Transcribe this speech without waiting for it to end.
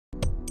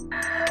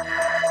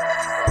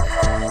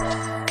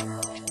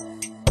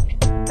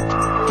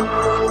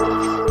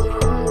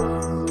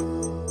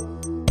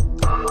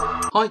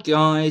Hi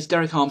guys,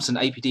 Derek Armson,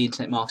 APD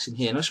Internet Marketing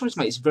here, and I just wanted to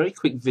make this very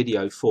quick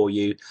video for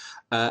you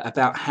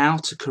about how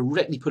to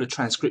correctly put a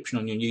transcription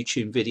on your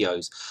YouTube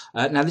videos.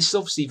 Now this is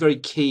obviously very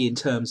key in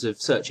terms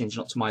of search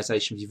engine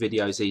optimization for your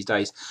videos these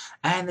days,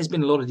 and there's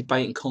been a lot of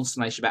debate and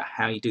consternation about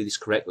how you do this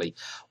correctly,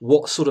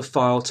 what sort of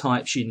file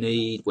types you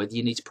need, whether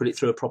you need to put it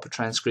through a proper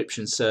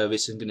transcription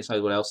service and goodness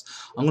knows what else.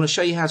 I'm going to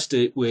show you how to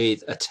do it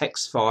with a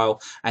text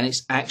file, and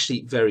it's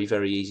actually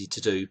very easy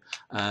to do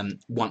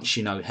once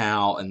you know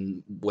how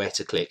and where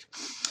to click.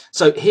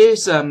 So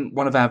here's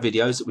one of our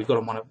videos that we've got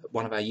on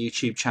one of our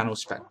YouTube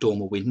channels about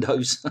dormer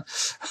windows.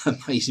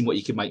 Amazing what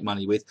you can make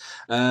money with.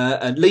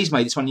 And Lee's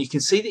made this one. You can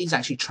see that he's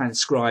actually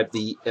transcribed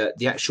the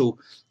actual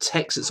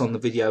text that's on the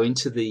video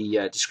into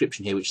the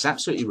description here, which is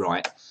absolutely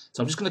right.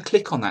 So I'm just going to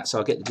click on that so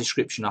I'll get the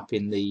description up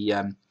in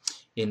the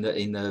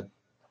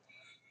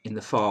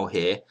file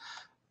here.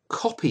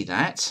 Copy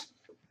that.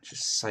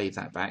 Just save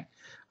that back.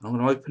 And I'm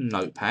going to open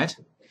Notepad.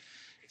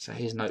 So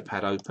here's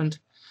Notepad opened.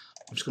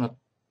 I'm just going to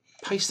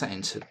paste that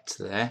into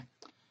there.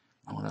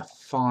 I'm going to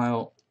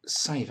file,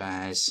 save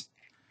as,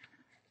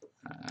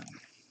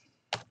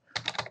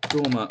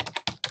 dormer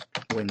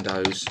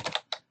windows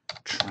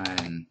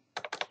transcription,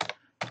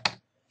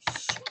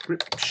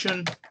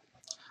 and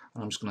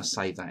I'm just going to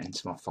save that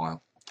into my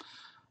file.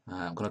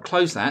 I'm going to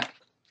close that.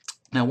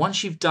 Now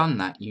once you've done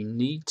that, you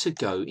need to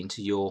go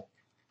into your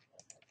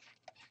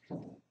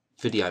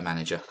video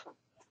manager.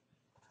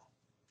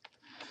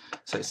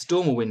 So it's the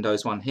dormer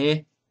windows one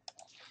here.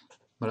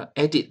 I'm going to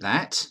edit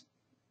that,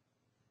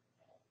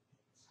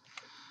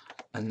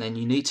 and then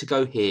you need to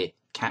go here,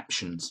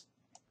 Captions.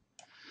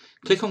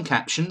 Click on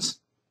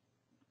Captions,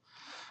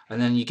 and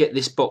then you get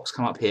this box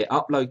come up here,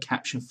 upload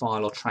caption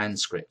file or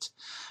transcript,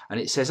 and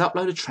it says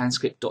upload a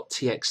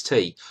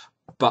transcript.txt,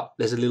 but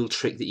there's a little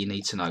trick that you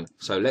need to know.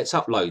 So let's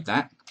upload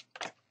that.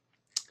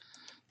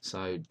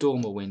 So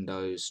dormer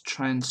windows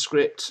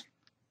transcription.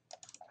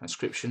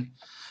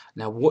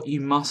 Now what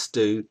you must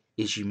do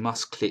is you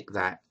must click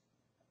that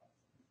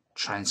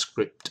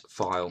transcript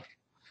file,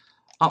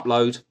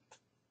 upload,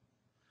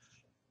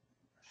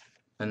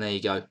 and there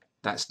you go,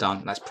 that's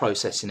done. That's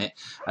processing it,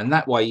 and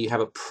that way you have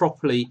a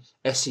properly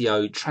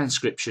SEO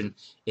transcription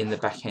in the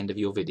back end of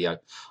your video.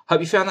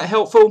 Hope you found that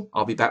helpful.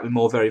 I'll be back with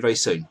more very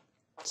soon.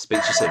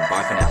 Speak to you soon.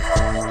 Bye for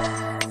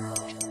now.